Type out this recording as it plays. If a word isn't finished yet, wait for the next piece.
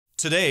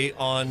Today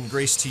on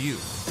Grace to You.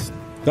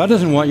 God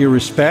doesn't want your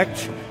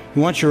respect. He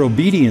wants your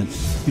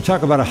obedience. You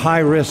talk about a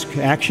high-risk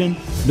action.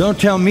 Don't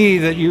tell me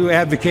that you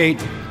advocate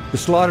the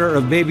slaughter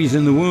of babies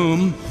in the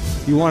womb.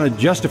 You want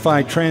to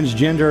justify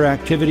transgender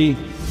activity.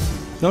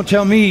 Don't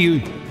tell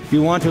me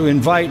you want to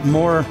invite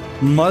more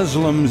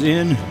Muslims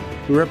in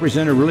who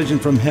represent a religion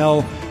from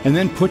hell and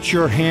then put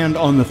your hand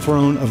on the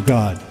throne of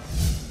God.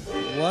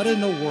 What in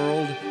the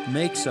world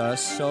makes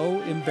us so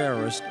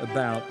embarrassed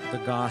about the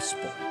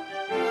gospel?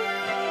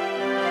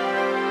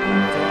 For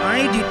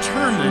I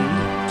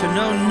determined to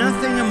know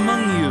nothing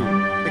among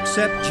you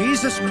except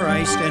Jesus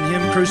Christ and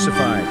Him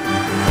crucified.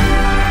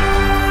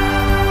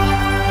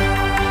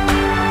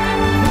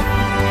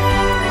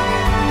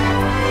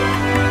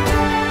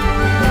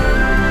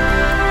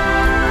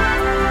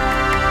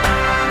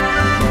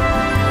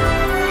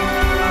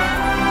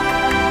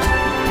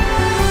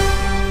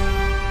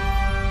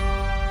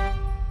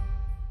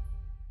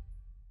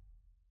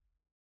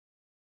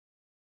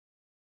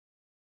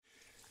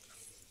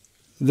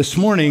 This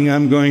morning,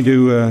 I'm going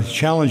to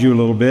challenge you a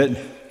little bit.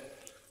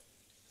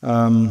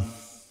 We're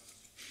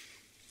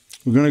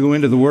going to go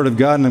into the Word of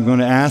God, and I'm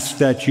going to ask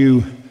that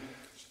you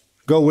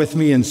go with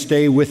me and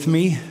stay with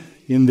me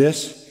in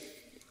this.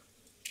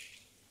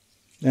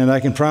 And I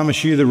can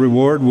promise you the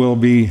reward will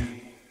be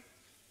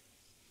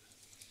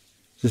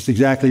just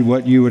exactly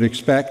what you would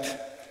expect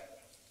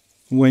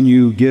when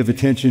you give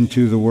attention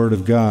to the Word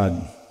of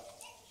God.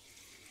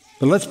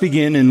 But let's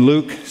begin in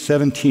Luke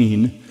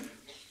 17,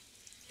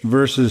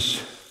 verses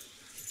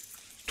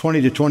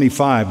 20 to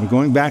 25. We're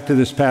going back to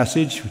this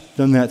passage. We've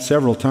done that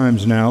several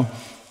times now.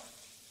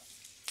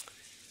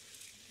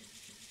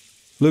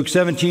 Luke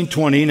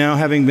 17:20, now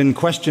having been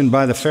questioned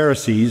by the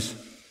Pharisees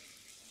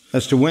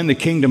as to when the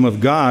kingdom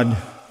of God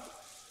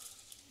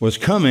was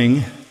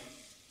coming,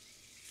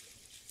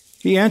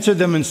 he answered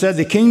them and said,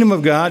 "The kingdom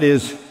of God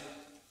is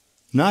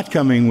not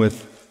coming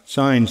with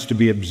signs to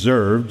be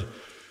observed,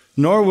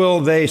 nor will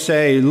they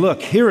say,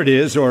 'Look, here it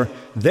is,' or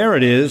 'There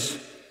it is.'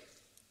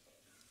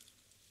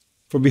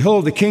 For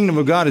behold, the kingdom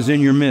of God is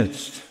in your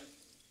midst."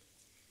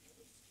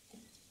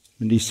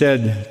 And he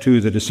said to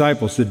the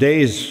disciples, "The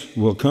days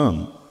will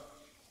come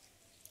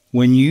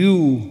when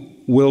you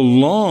will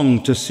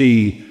long to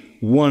see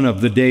one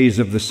of the days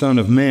of the Son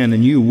of Man,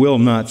 and you will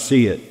not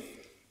see it.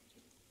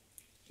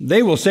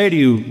 They will say to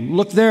you,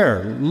 'Look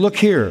there, look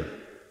here.'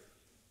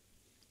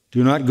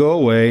 Do not go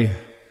away,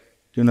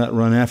 do not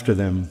run after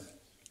them.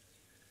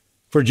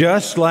 For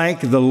just like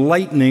the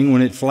lightning,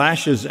 when it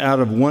flashes out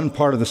of one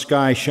part of the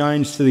sky,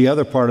 shines to the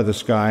other part of the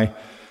sky,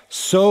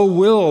 so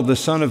will the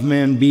Son of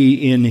Man be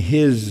in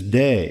his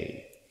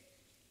day.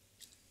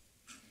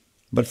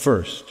 But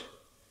first,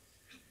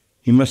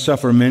 he must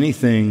suffer many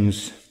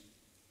things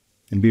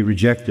and be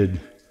rejected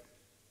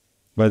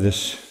by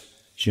this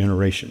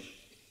generation."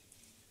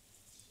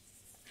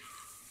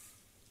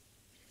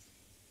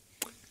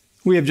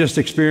 We have just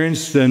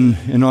experienced an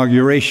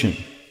inauguration.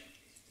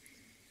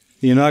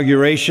 The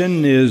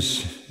inauguration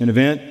is an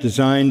event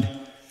designed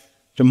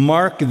to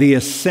mark the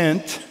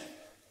ascent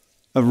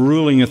of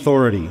ruling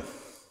authority.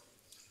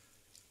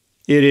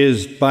 It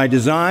is by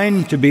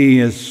design to be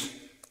as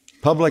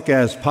public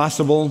as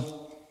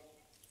possible,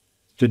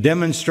 to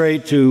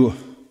demonstrate to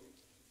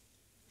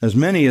as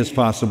many as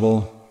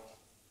possible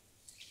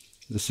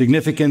the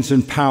significance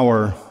and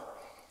power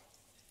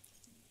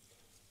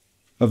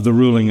of the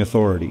ruling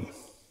authority.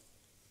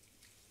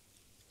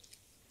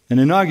 An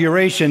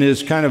inauguration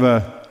is kind of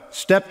a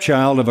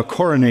stepchild of a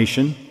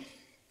coronation,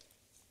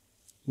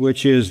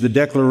 which is the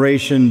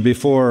declaration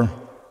before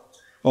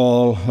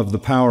all of the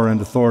power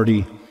and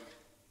authority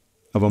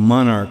of a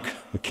monarch,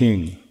 a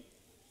king.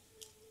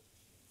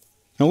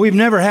 Now, we've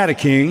never had a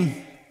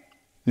king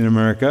in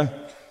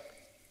America.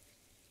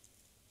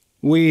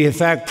 We, in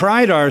fact,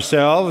 pride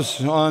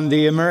ourselves on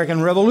the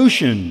American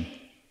Revolution,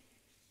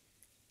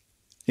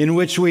 in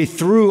which we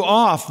threw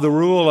off the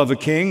rule of a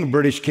king, a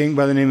British king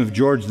by the name of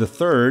George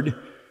III.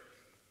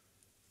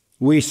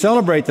 We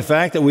celebrate the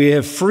fact that we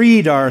have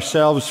freed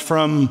ourselves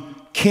from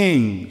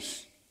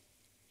kings.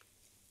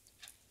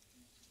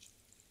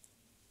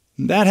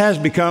 That has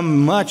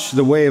become much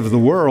the way of the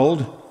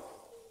world.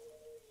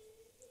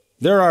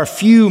 There are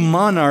few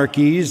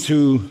monarchies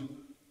who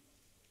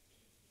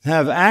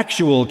have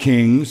actual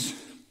kings.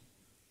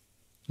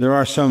 There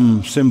are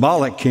some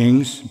symbolic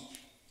kings,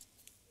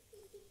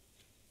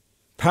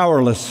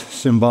 powerless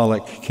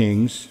symbolic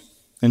kings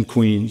and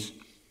queens.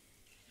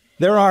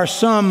 There are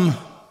some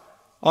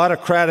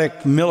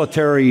autocratic,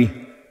 military,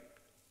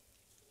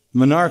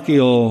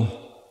 monarchical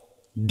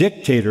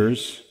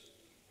dictators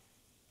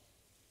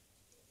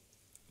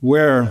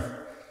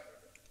where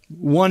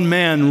one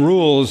man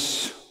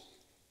rules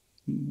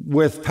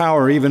with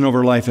power even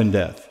over life and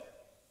death.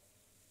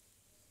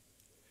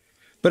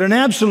 But an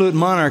absolute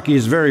monarchy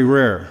is very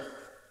rare.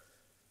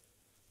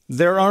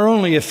 There are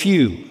only a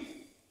few.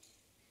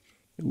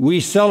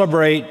 We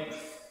celebrate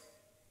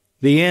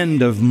the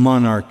end of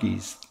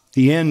monarchies,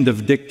 the end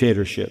of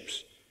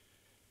dictatorships,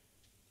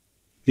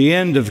 the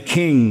end of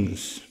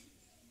kings.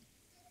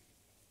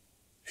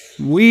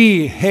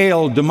 We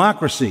hail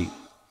democracy.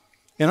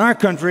 In our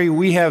country,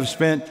 we have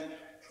spent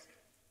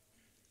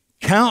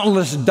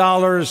countless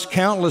dollars,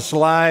 countless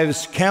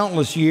lives,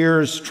 countless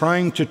years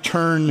trying to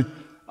turn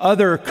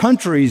other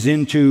countries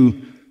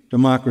into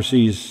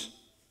democracies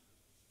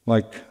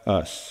like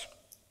us.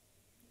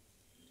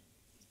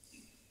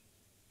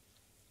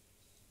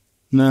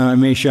 Now, it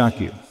may shock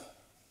you.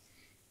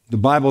 The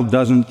Bible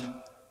doesn't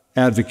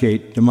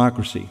advocate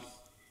democracy.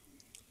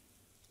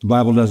 The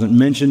Bible doesn't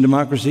mention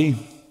democracy.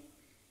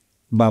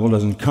 The Bible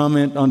doesn't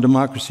comment on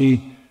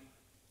democracy.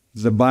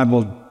 The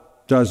Bible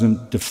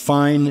doesn't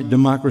define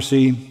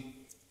democracy.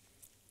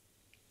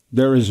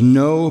 There is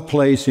no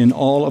place in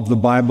all of the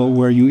Bible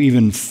where you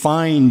even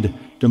find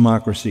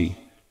democracy.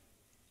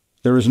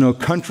 There is no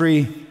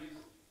country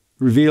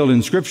revealed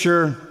in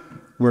Scripture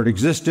where it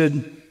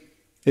existed.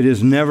 It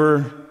is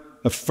never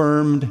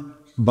affirmed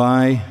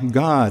by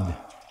God.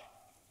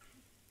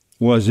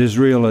 Was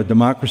Israel a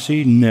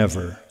democracy?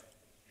 Never.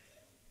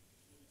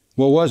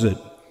 What was it?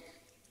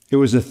 It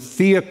was a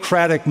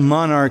theocratic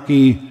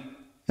monarchy,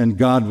 and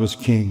God was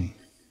king.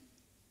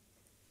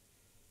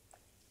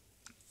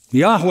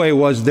 Yahweh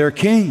was their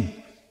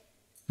king.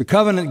 The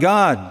covenant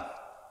God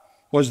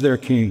was their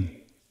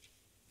king.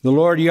 The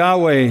Lord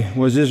Yahweh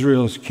was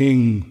Israel's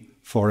king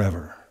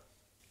forever.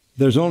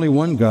 There's only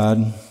one God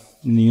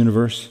in the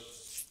universe.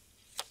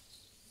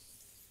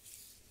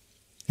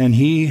 And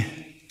He,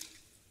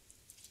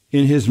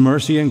 in His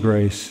mercy and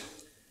grace,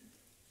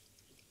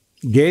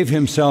 gave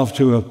Himself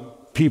to a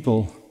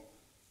people,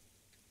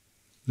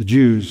 the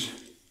Jews,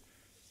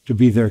 to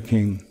be their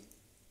king.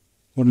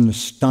 What an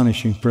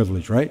astonishing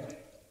privilege, right?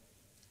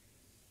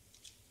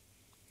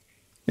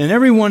 And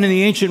everyone in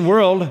the ancient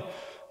world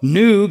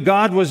knew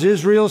God was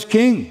Israel's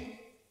king.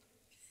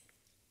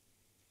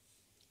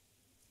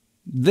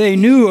 They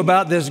knew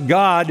about this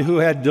God who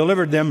had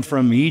delivered them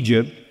from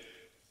Egypt.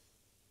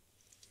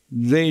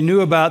 They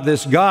knew about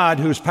this God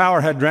whose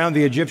power had drowned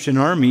the Egyptian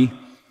army.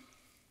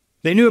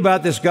 They knew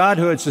about this God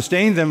who had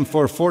sustained them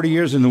for 40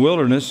 years in the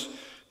wilderness.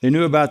 They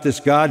knew about this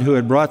God who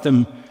had brought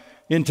them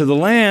into the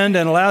land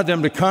and allowed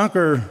them to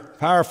conquer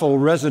powerful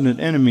resident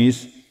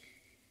enemies.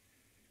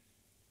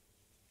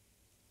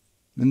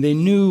 And they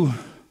knew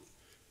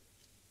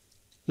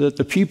that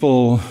the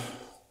people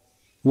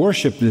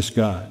worshiped this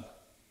God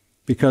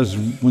because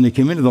when they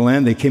came into the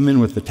land, they came in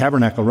with the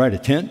tabernacle, right, a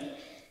tent.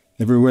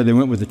 Everywhere they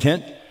went with the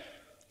tent,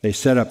 they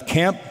set up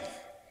camp.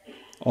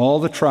 All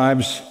the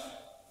tribes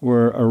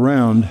were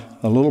around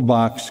a little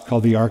box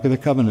called the Ark of the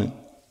Covenant.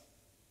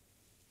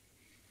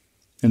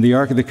 And the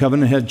Ark of the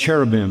Covenant had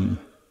cherubim.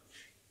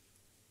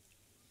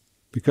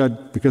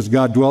 Because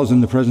God dwells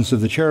in the presence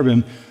of the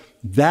cherubim,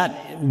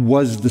 that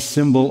was the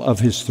symbol of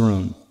His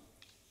throne.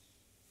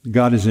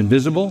 God is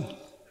invisible,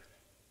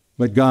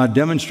 but God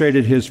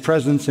demonstrated His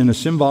presence in a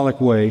symbolic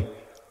way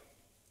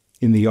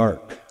in the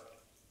ark.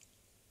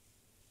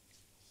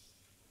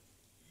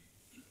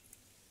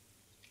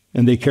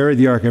 And they carried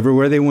the ark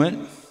everywhere they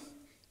went,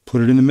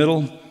 put it in the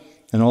middle,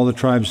 and all the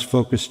tribes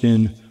focused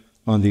in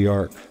on the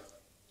ark.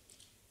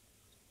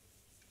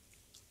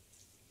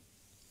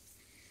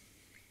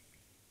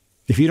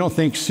 If you don't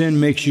think sin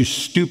makes you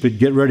stupid,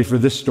 get ready for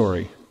this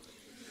story.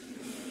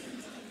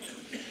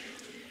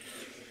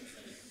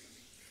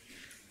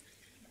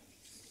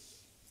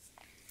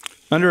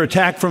 Under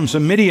attack from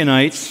some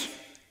Midianites,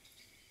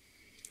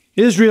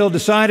 Israel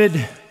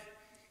decided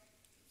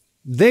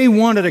they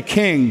wanted a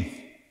king.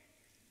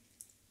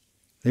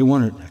 They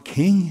wanted a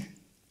king?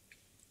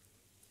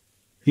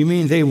 You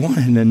mean they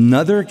wanted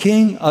another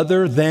king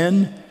other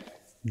than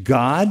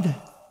God,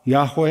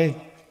 Yahweh,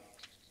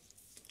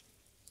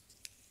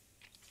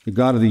 the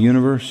God of the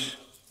universe,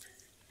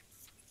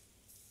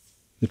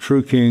 the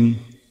true king,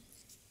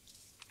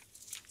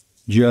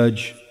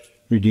 judge,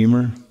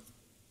 redeemer?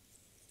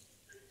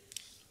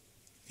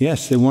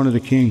 Yes, they wanted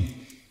a king.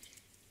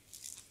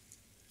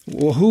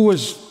 Well, who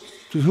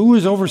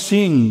was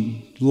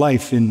overseeing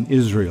life in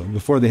Israel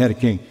before they had a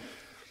king?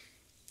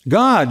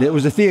 God. It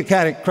was a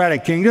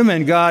theocratic kingdom,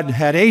 and God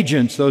had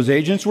agents. Those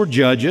agents were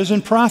judges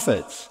and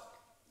prophets.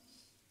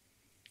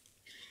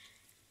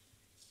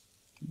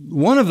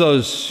 One of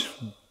those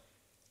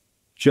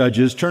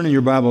judges, turn in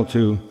your Bible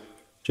to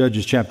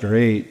Judges chapter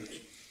 8,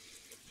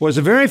 was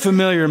a very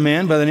familiar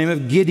man by the name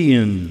of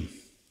Gideon.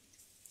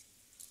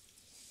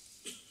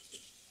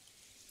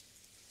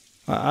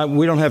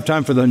 We don't have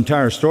time for the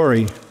entire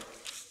story,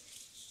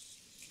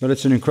 but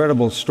it's an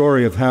incredible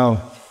story of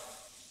how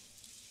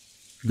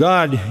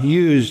God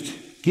used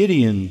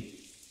Gideon.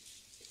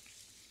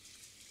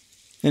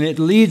 And it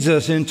leads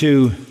us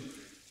into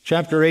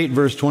chapter 8,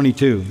 verse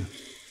 22.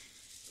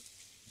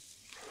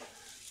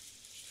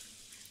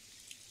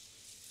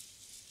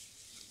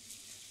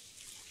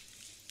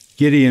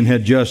 Gideon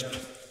had just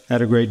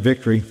had a great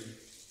victory.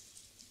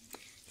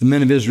 The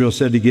men of Israel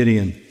said to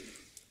Gideon,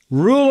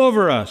 "Rule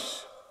over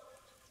us,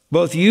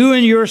 both you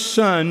and your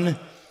son,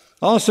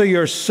 also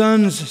your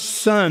son's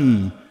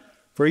son,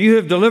 for you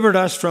have delivered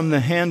us from the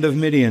hand of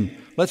Midian."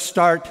 Let's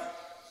start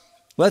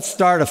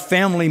a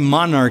family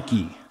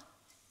monarchy.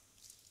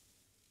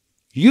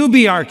 You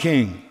be our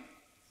king.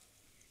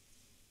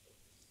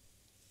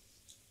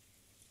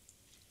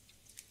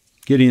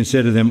 Gideon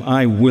said to them,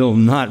 I will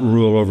not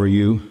rule over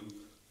you,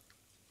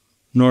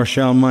 nor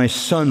shall my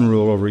son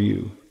rule over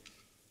you.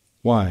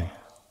 Why?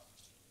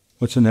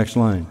 What's the next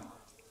line?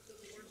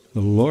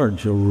 The Lord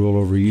shall rule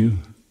over you.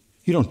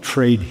 You don't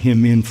trade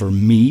him in for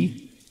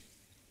me.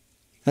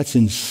 That's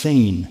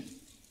insane.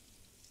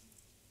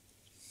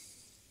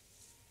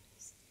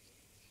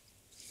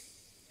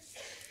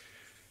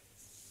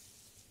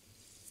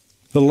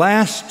 The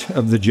last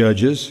of the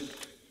judges,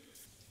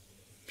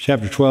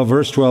 chapter 12,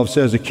 verse 12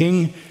 says, a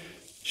king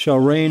shall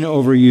reign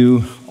over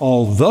you,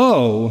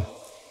 although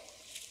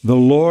the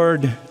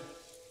Lord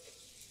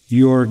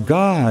your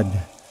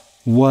God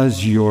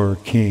was your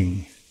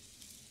king.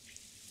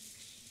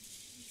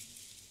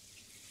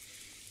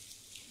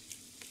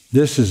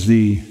 This is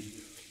the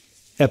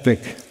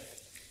epic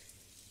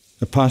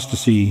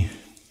apostasy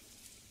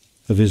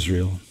of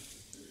Israel.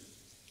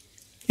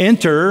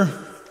 Enter,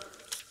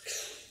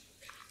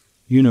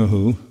 you know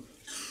who,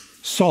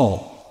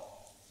 Saul.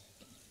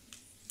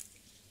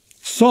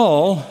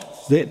 Saul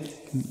that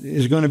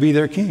is going to be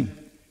their king.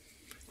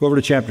 Go over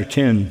to chapter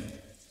 10.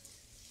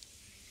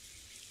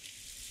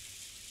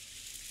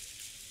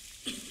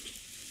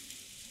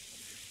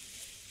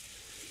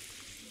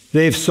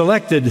 They've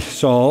selected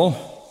Saul.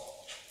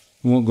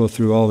 I won't go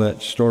through all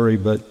that story,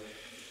 but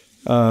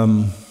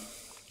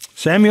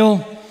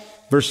Samuel,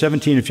 verse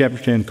 17 of chapter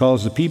 10,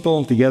 calls the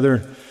people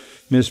together,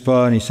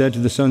 Mizpah, and he said to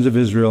the sons of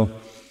Israel,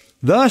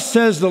 thus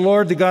says the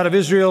Lord, the God of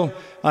Israel,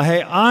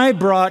 I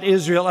brought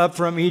Israel up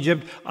from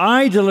Egypt.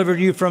 I delivered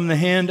you from the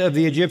hand of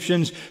the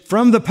Egyptians,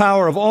 from the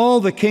power of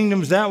all the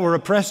kingdoms that were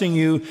oppressing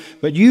you.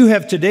 But you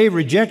have today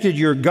rejected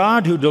your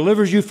God who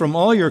delivers you from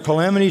all your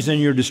calamities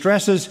and your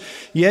distresses.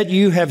 Yet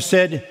you have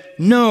said,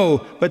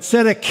 no, but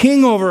set a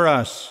king over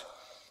us.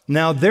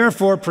 Now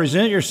therefore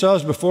present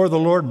yourselves before the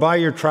Lord by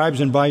your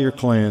tribes and by your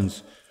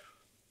clans.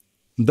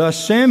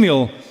 Thus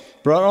Samuel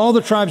brought all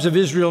the tribes of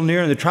Israel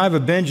near, and the tribe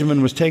of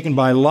Benjamin was taken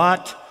by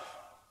lot.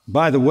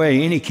 By the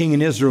way, any king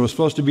in Israel was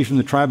supposed to be from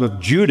the tribe of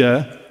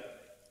Judah.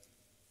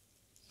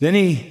 Then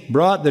he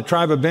brought the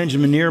tribe of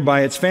Benjamin near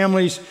by its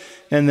families,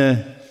 and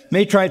the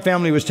Matrite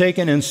family was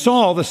taken, and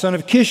Saul, the son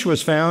of Kish,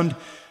 was found.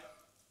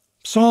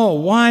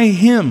 Saul, why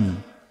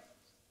him?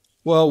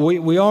 Well,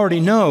 we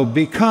already know,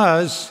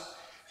 because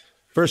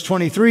verse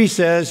 23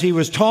 says he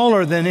was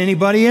taller than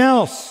anybody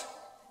else.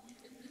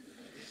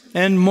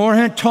 And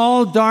more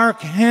tall,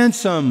 dark,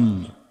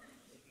 handsome,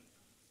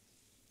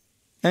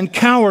 and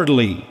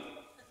cowardly.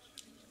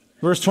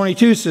 Verse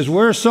 22 says,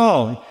 where's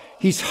Saul?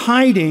 He's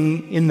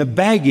hiding in the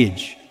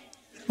baggage.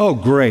 Oh,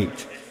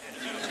 great.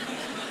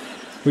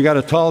 We got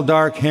a tall,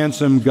 dark,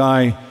 handsome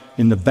guy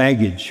in the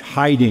baggage,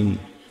 hiding.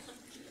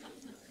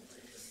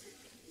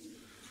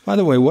 By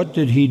the way, what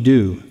did he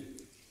do?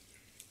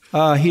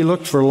 He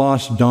looked for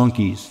lost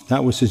donkeys.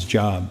 That was his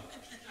job.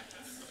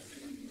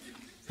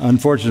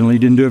 Unfortunately, he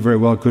didn't do it very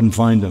well, couldn't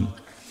find them.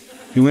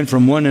 He went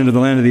from one end of the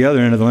land to the other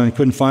end of the land,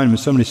 couldn't find them, and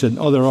somebody said,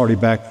 oh, they're already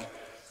back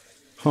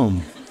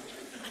home.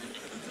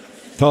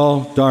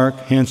 Tall, dark,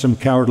 handsome,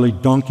 cowardly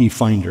donkey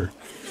finder.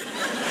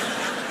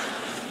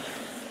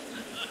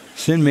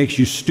 Sin makes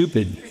you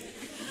stupid,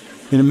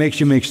 and it makes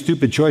you make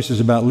stupid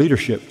choices about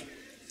leadership.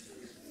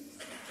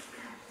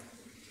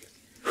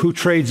 Who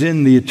trades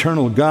in the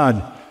eternal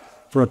God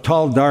for a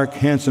tall, dark,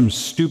 handsome,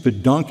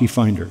 stupid donkey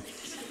finder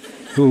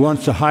who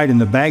wants to hide in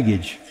the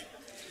baggage?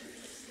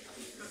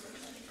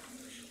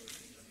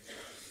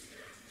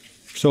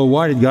 So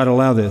why did God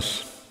allow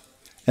this?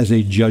 As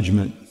a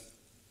judgment.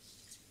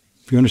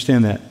 If you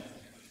understand that,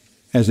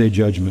 as a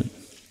judgment.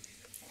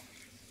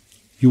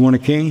 You want a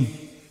king?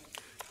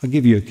 I'll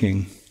give you a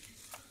king.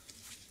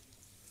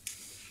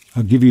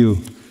 I'll give you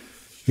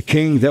a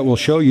king that will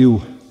show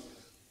you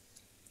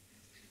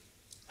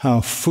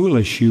how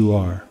foolish you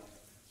are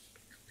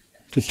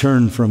to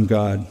turn from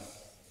God.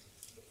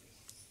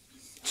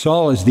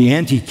 Saul is the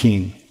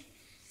anti-king.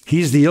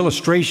 He's the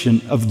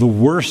illustration of the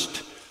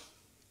worst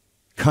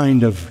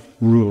kind of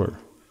ruler.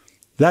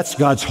 That's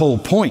God's whole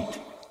point.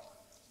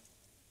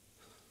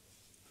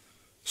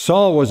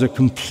 Saul was a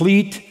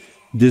complete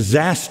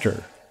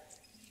disaster.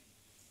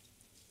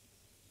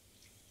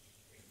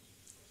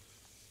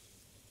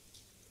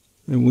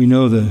 And we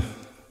know the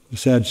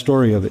sad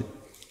story of it.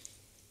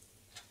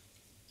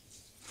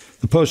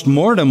 The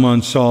post-mortem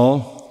on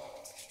Saul,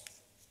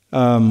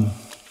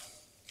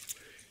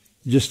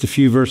 just a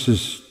few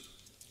verses,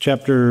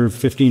 chapter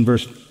 15,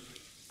 verse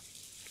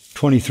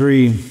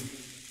 23.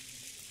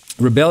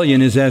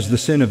 Rebellion is as the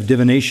sin of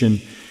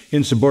divination.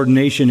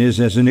 Insubordination is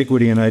as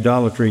iniquity and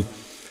idolatry.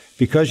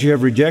 Because you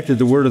have rejected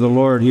the word of the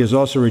Lord, he has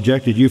also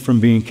rejected you from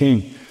being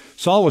king.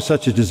 Saul was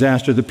such a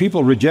disaster. The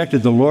people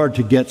rejected the Lord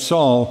to get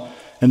Saul,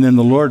 and then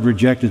the Lord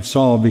rejected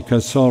Saul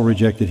because Saul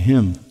rejected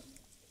him.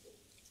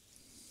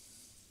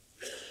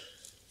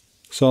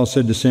 Saul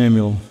said to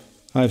Samuel,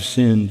 I've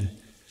sinned.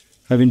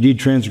 I've indeed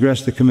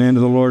transgressed the command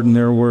of the Lord in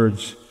your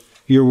words,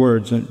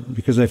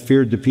 because I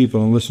feared the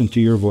people and listened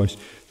to your voice.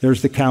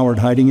 There's the coward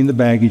hiding in the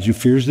baggage who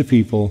fears the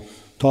people,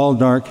 Tall,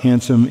 dark,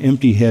 handsome,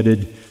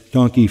 empty-headed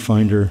donkey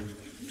finder.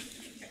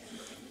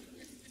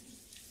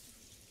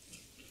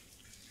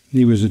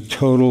 He was a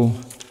total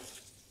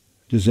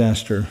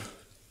disaster.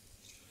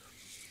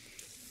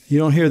 You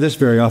don't hear this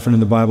very often in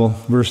the Bible.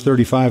 Verse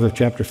 35 of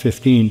chapter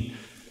 15.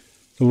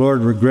 The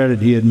Lord regretted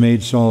he had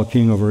made Saul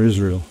king over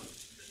Israel.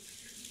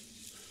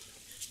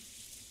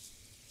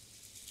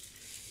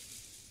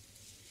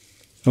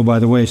 Oh, by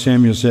the way,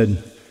 Samuel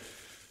said,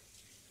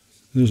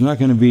 there's not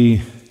going to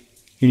be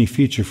any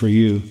future for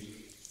you.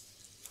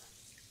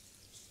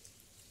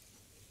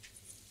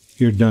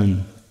 You're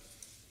done.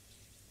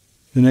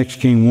 The next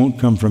king won't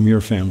come from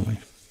your family.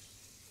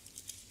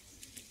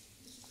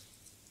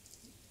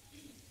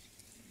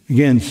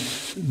 Again,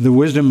 the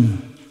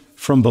wisdom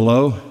from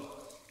below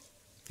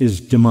is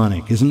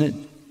demonic, isn't it?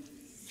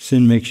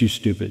 Sin makes you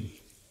stupid.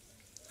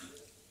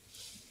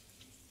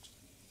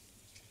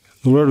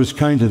 The Lord was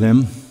kind to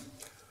them.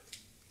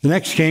 The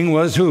next king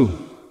was who?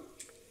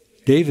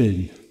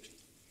 David.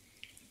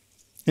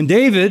 And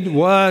David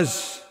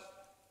was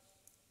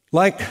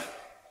like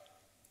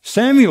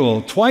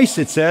Samuel. Twice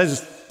it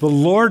says, the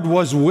Lord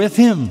was with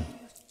him.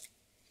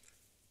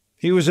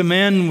 He was a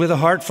man with a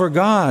heart for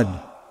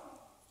God.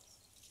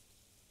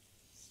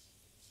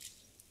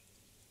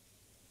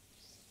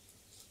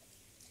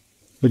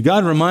 But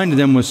God reminded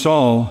them with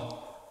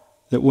Saul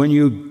that when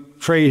you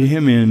trade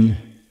him in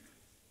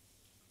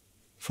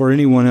for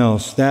anyone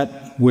else,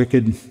 that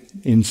wicked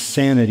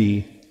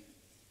insanity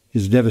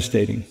is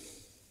devastating.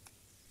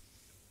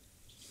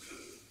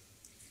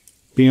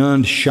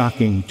 Beyond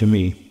shocking to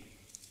me.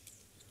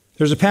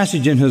 There's a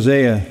passage in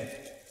Hosea,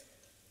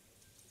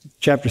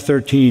 chapter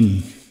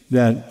 13,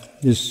 that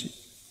is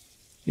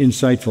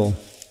insightful.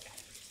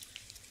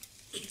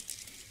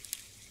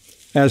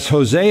 As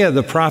Hosea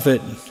the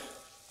prophet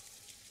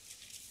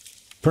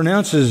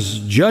pronounces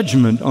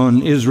judgment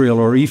on Israel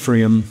or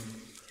Ephraim,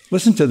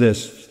 listen to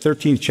this,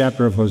 13th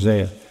chapter of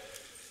Hosea.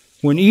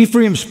 When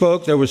Ephraim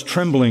spoke, there was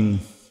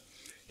trembling.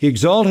 He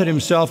exalted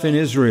himself in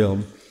Israel,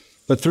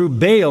 but through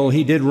Baal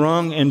he did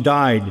wrong and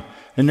died.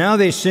 And now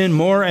they sin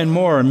more and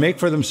more and make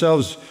for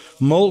themselves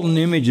molten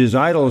images,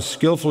 idols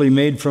skillfully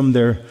made from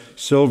their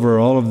silver,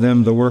 all of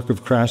them the work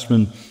of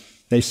craftsmen.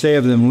 They say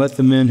of them, let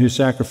the men who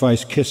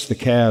sacrifice kiss the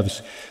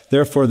calves.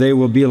 Therefore they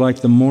will be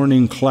like the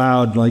morning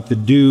cloud, like the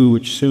dew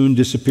which soon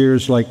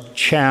disappears, like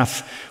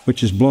chaff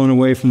which is blown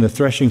away from the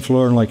threshing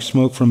floor, and like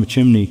smoke from a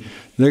chimney.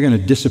 They're going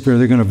to disappear.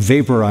 They're going to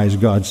vaporize,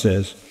 God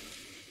says.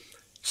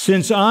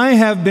 Since I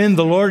have been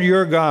the Lord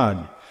your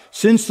God,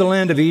 since the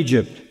land of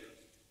Egypt,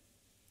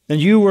 and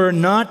you were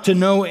not to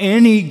know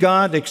any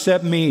God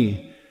except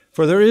me,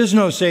 for there is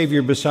no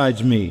Savior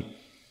besides me.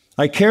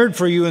 I cared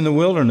for you in the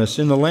wilderness,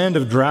 in the land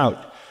of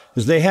drought.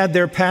 As they had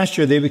their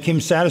pasture, they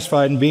became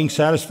satisfied, and being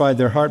satisfied,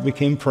 their heart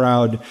became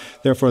proud.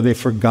 Therefore they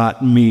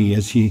forgot me.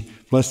 As he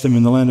blessed them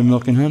in the land of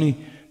milk and honey,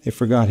 they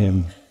forgot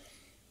him.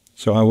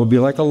 So I will be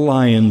like a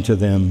lion to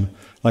them.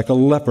 Like a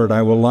leopard,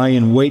 I will lie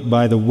in wait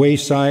by the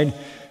wayside.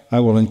 I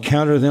will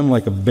encounter them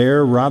like a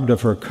bear robbed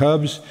of her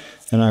cubs,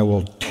 and I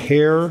will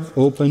tear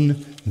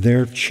open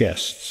their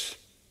chests.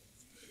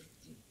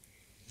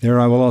 There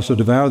I will also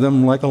devour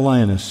them like a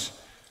lioness,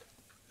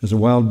 as a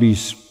wild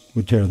beast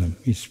would tear them.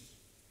 He's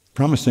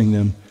promising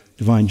them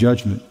divine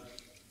judgment.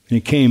 And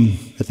it came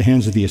at the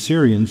hands of the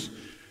Assyrians,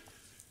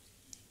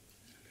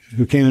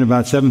 who came in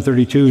about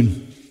 732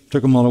 and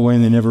took them all away,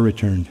 and they never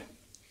returned.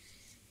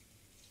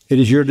 It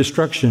is your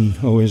destruction,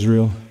 O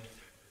Israel,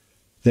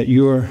 that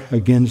you are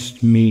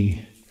against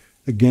me,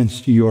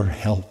 against your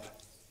help.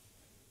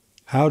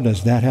 How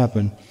does that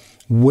happen?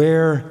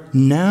 Where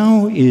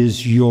now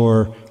is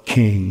your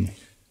king,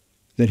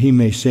 that he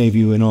may save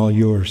you in all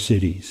your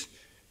cities,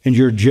 and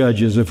your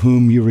judges of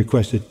whom you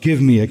requested,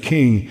 give me a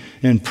king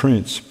and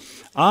prince.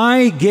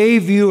 I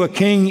gave you a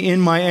king in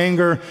my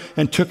anger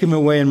and took him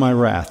away in my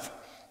wrath.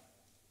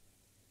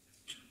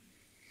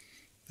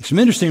 Some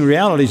interesting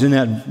realities in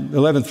that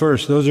 11th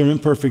verse. Those are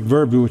imperfect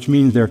verbs, which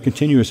means they're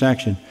continuous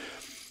action.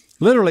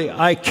 Literally,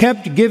 I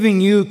kept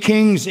giving you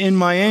kings in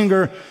my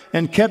anger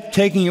and kept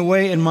taking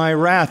away in my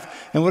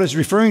wrath. And what it's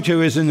referring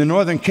to is in the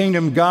northern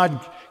kingdom,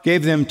 God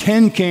gave them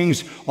 10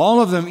 kings,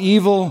 all of them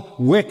evil,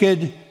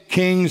 wicked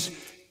kings.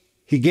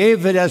 He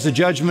gave it as a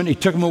judgment. He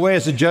took them away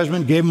as a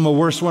judgment, gave them a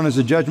worse one as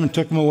a judgment,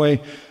 took them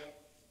away.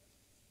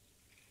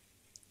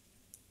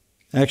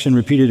 Action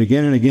repeated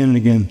again and again and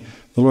again.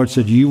 The Lord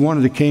said, you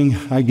wanted a king,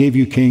 I gave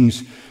you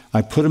kings.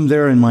 I put them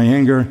there in my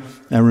anger.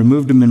 I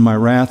removed them in my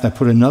wrath. I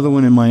put another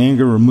one in my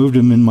anger, removed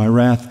them in my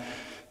wrath.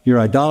 Your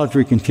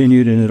idolatry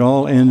continued, and it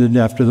all ended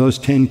after those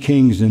 10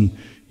 kings and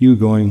you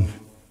going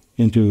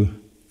into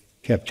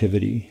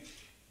captivity.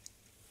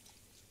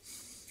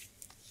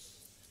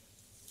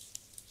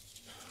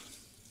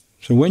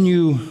 So when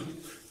you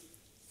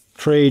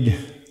trade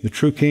the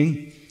true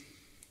king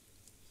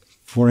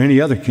for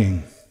any other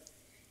king,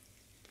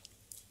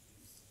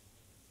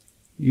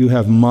 you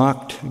have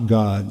mocked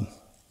God.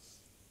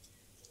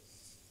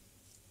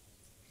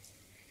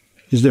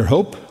 Is there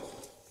hope?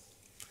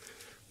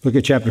 Look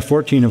at chapter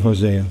 14 of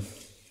Hosea.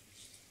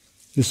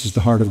 This is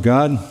the heart of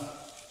God.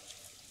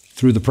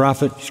 Through the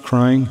prophet, he's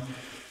crying,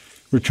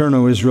 "Return,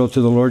 O Israel,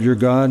 to the Lord your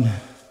God,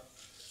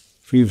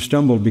 for you've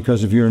stumbled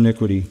because of your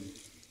iniquity.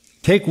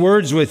 Take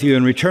words with you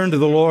and return to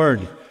the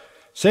Lord.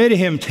 Say to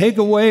him, take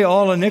away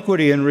all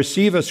iniquity and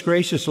receive us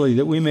graciously,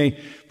 that we may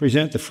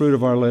present the fruit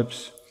of our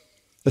lips.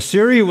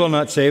 Assyria will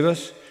not save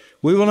us.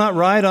 We will not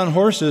ride on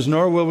horses,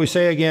 nor will we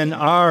say again,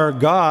 our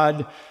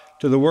God,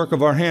 to the work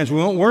of our hands. We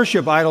won't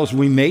worship idols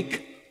we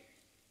make.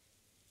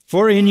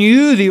 For in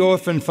you the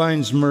orphan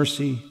finds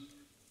mercy.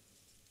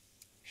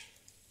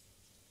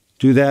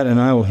 Do that, and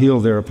I will heal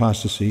their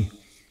apostasy.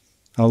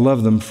 I'll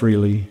love them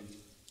freely,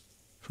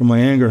 for my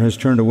anger has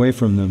turned away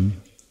from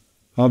them.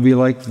 I'll be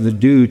like the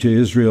dew to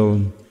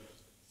Israel,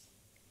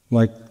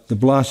 like the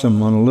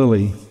blossom on a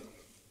lily.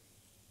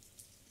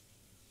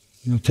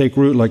 He'll take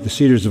root like the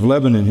cedars of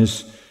Lebanon.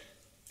 His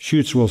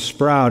shoots will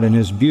sprout, and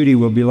his beauty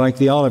will be like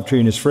the olive tree,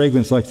 and his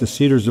fragrance like the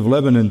cedars of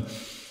Lebanon.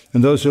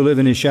 And those who live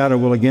in his shadow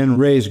will again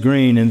raise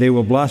grain, and they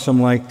will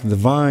blossom like the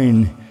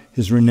vine.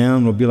 His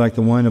renown will be like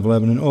the wine of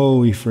Lebanon.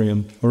 O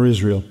Ephraim, or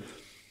Israel,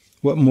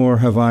 what more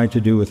have I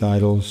to do with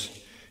idols?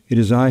 It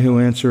is I who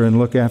answer and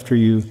look after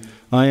you.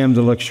 I am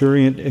the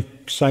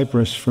luxuriant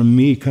cypress. From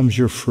me comes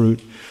your fruit.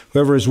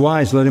 Whoever is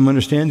wise, let him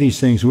understand these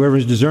things. Whoever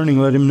is discerning,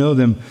 let him know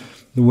them.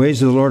 The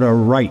ways of the Lord are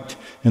right,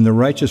 and the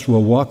righteous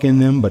will walk in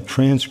them, but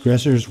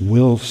transgressors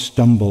will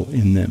stumble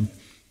in them.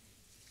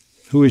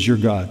 Who is your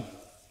God?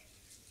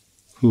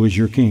 Who is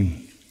your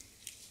king?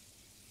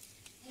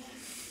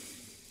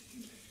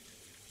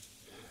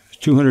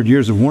 200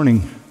 years of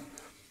warning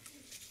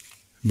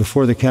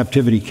before the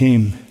captivity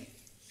came.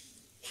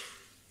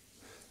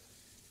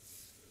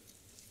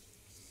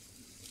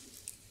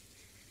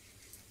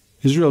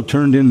 Israel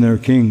turned in their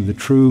king, the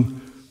true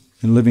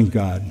and living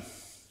God,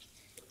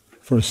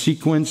 for a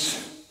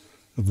sequence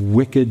of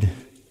wicked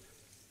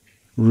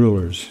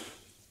rulers.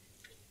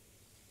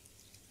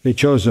 They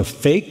chose a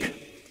fake,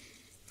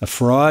 a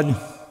fraud.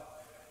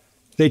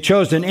 They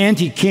chose an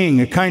anti-king,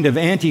 a kind of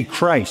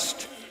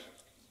anti-Christ,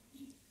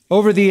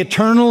 over the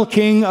eternal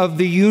King of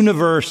the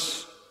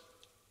universe.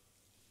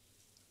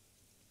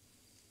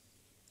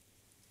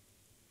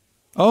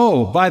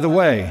 Oh, by the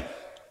way,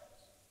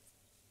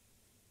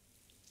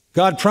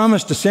 God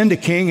promised to send a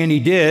king, and he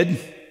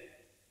did.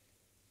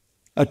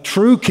 A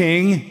true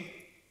king.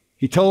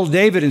 He told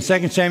David in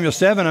 2 Samuel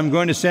 7, I'm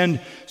going to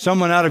send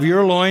someone out of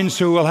your loins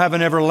who will have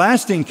an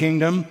everlasting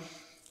kingdom.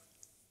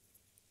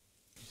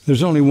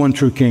 There's only one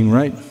true king,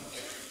 right?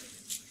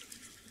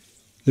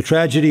 The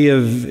tragedy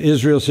of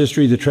Israel's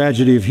history, the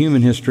tragedy of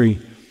human history,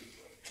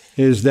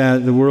 is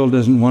that the world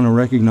doesn't want to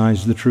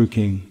recognize the true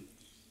king,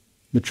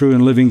 the true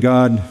and living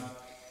God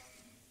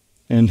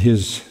and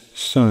his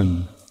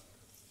Son.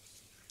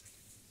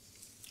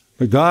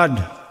 But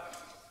God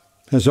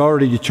has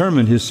already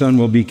determined his Son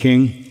will be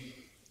king.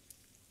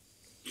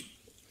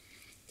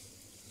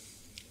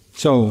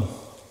 So,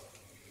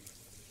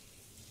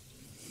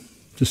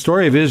 the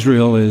story of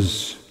Israel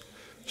is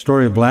a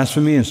story of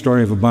blasphemy, a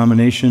story of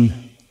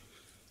abomination,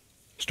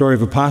 a story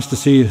of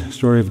apostasy, a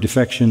story of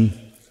defection.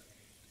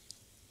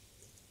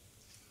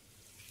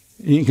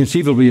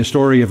 Inconceivably a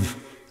story of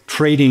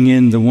trading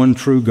in the one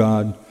true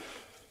God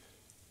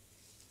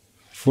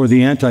for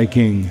the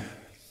anti-king,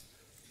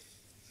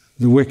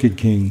 the wicked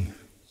king,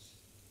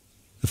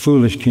 the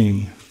foolish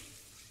king,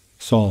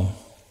 Saul,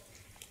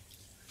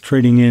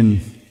 trading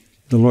in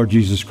the Lord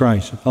Jesus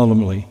Christ,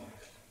 ultimately,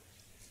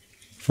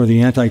 for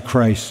the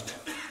Antichrist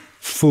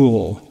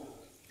fool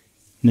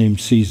named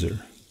Caesar.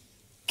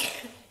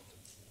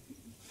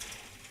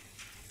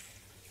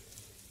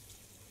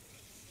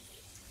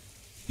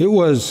 It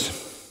was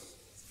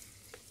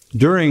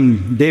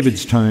during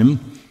David's time,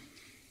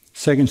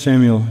 2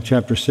 Samuel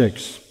chapter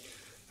 6.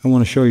 I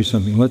want to show you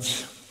something.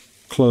 Let's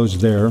close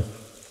there.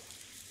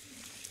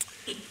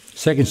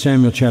 2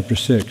 Samuel chapter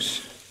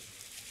 6.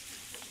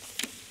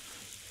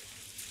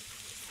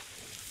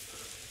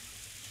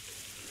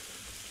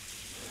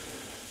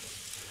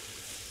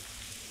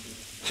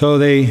 So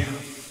they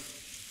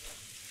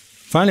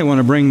finally want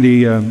to bring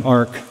the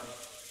ark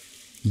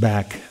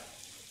back.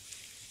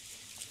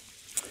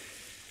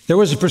 There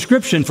was a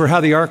prescription for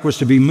how the ark was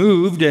to be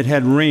moved. It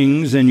had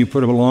rings, and you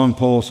put up a long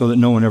pole so that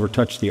no one ever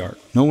touched the ark.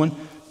 No one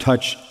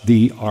touched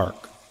the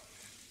ark.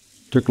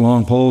 Took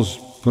long poles,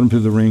 put them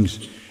through the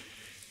rings,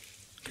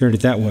 carried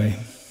it that way.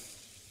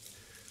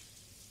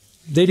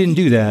 They didn't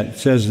do that. It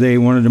says they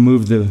wanted to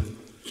move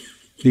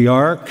the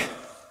ark.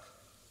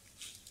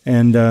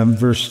 And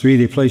verse 3,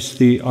 they placed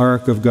the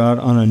ark of God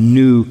on a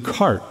new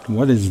cart.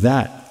 What is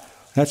that?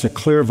 That's a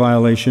clear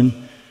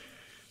violation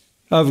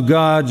of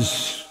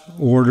God's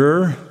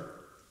order.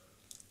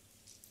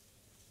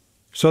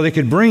 So they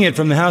could bring it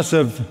from the house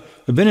of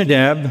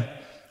Abinadab,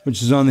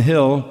 which is on the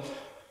hill.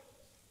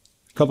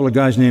 A couple of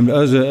guys named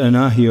Uzzah and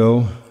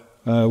Ahio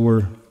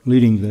were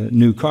leading the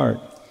new cart.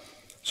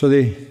 So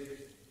they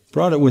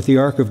brought it with the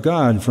ark of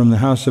God from the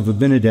house of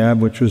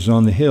Abinadab, which was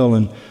on the hill,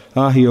 and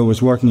Ahio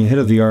was walking ahead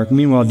of the ark.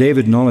 Meanwhile,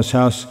 David and all his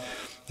house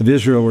of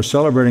Israel were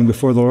celebrating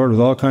before the Lord with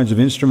all kinds of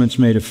instruments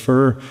made of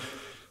fir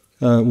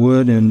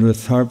wood and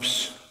with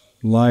harps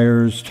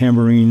lyres,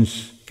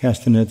 tambourines,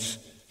 castanets,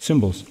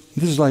 cymbals.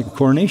 This is like a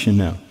coronation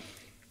now.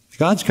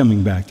 God's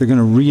coming back. They're going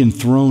to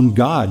re-enthrone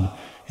God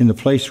in the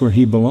place where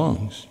he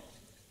belongs.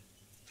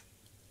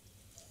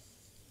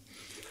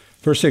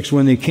 Verse 6,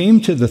 when they came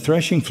to the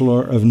threshing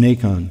floor of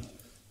Nacon,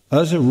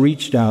 Uzzah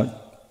reached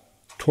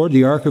out toward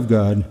the ark of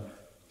God,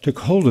 took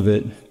hold of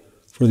it,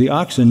 for the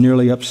oxen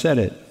nearly upset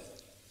it.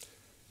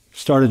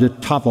 Started to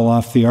topple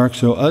off the ark,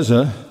 so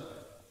Uzzah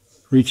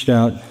reached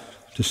out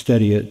to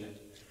steady it.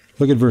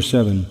 Look at verse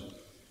 7.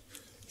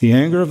 The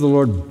anger of the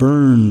Lord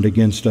burned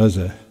against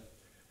Uzzah,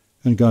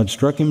 and God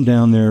struck him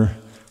down there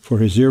for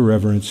his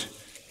irreverence,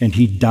 and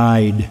he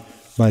died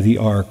by the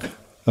ark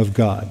of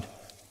God.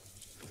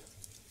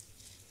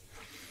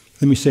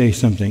 Let me say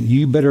something.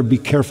 You better be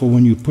careful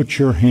when you put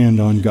your hand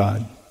on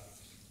God.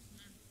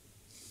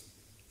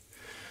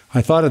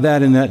 I thought of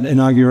that in that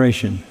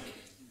inauguration.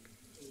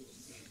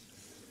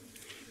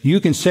 You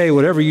can say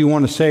whatever you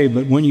want to say,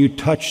 but when you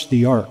touch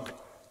the ark,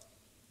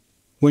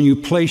 when you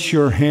place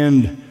your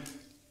hand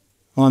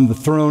on the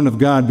throne of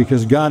God,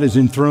 because God is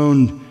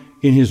enthroned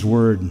in his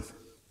word,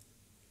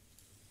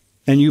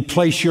 and you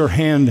place your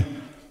hand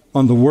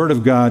on the word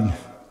of God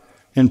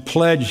and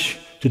pledge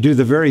to do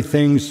the very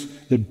things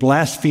that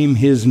blaspheme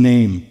his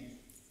name.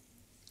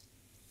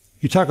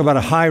 You talk about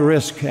a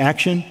high-risk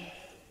action.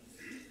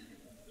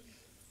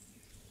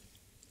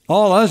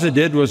 All Uzzah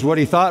did was what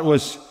he thought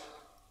was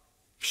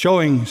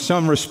showing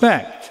some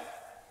respect.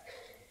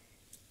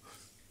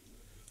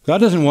 God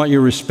doesn't want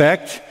your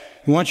respect.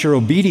 He wants your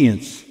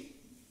obedience.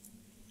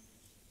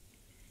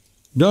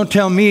 Don't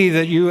tell me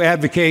that you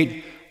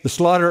advocate the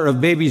slaughter of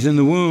babies in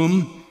the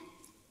womb.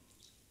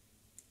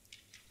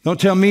 Don't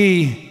tell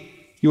me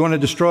you want to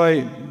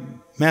destroy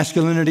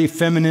masculinity,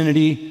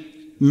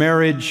 femininity,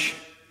 marriage.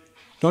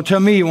 Don't tell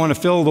me you want to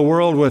fill the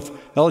world with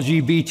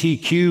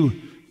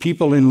LGBTQ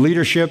people in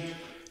leadership.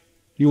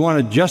 You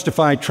want to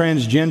justify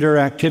transgender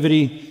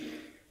activity.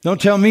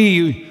 Don't tell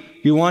me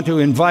you want to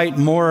invite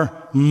more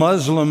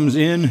Muslims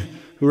in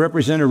who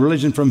represent a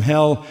religion from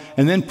hell,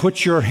 and then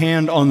put your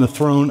hand on the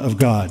throne of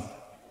God.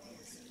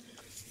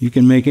 You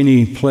can make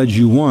any pledge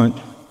you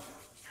want.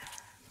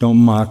 Don't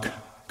mock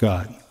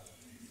God.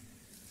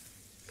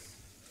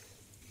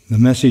 The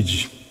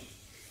message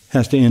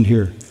has to end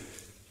here.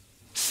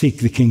 Seek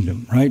the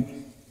kingdom, right?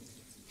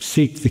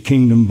 Seek the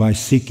kingdom by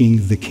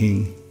seeking the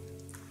King.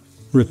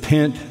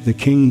 Repent, the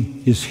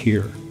King is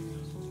here.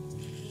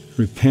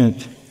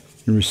 Repent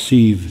and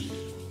receive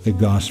the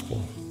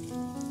gospel.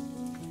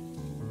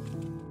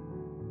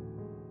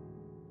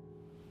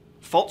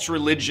 False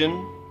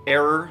religion,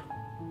 error,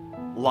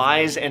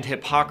 lies, and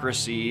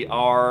hypocrisy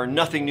are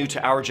nothing new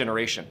to our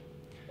generation.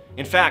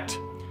 In fact,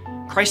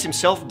 Christ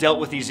himself dealt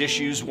with these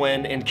issues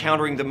when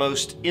encountering the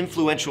most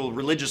influential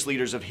religious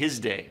leaders of his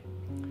day.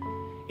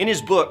 In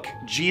his book,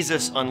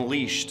 Jesus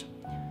Unleashed,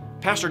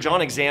 Pastor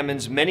John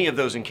examines many of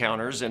those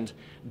encounters and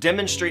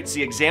demonstrates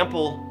the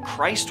example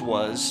Christ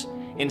was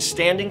in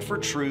standing for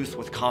truth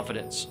with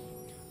confidence.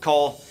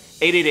 Call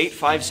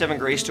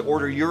 888-57-GRACE to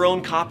order your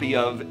own copy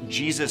of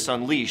Jesus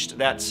Unleashed.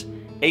 That's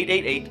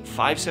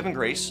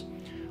 888-57-GRACE.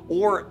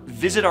 Or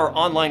visit our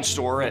online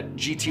store at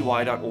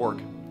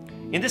gty.org.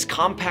 In this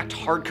compact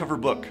hardcover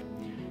book,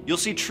 you'll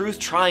see truth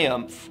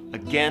triumph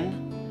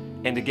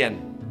again and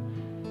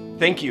again.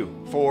 Thank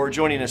you for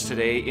joining us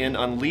today in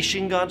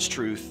Unleashing God's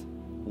Truth,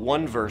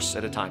 one verse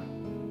at a time.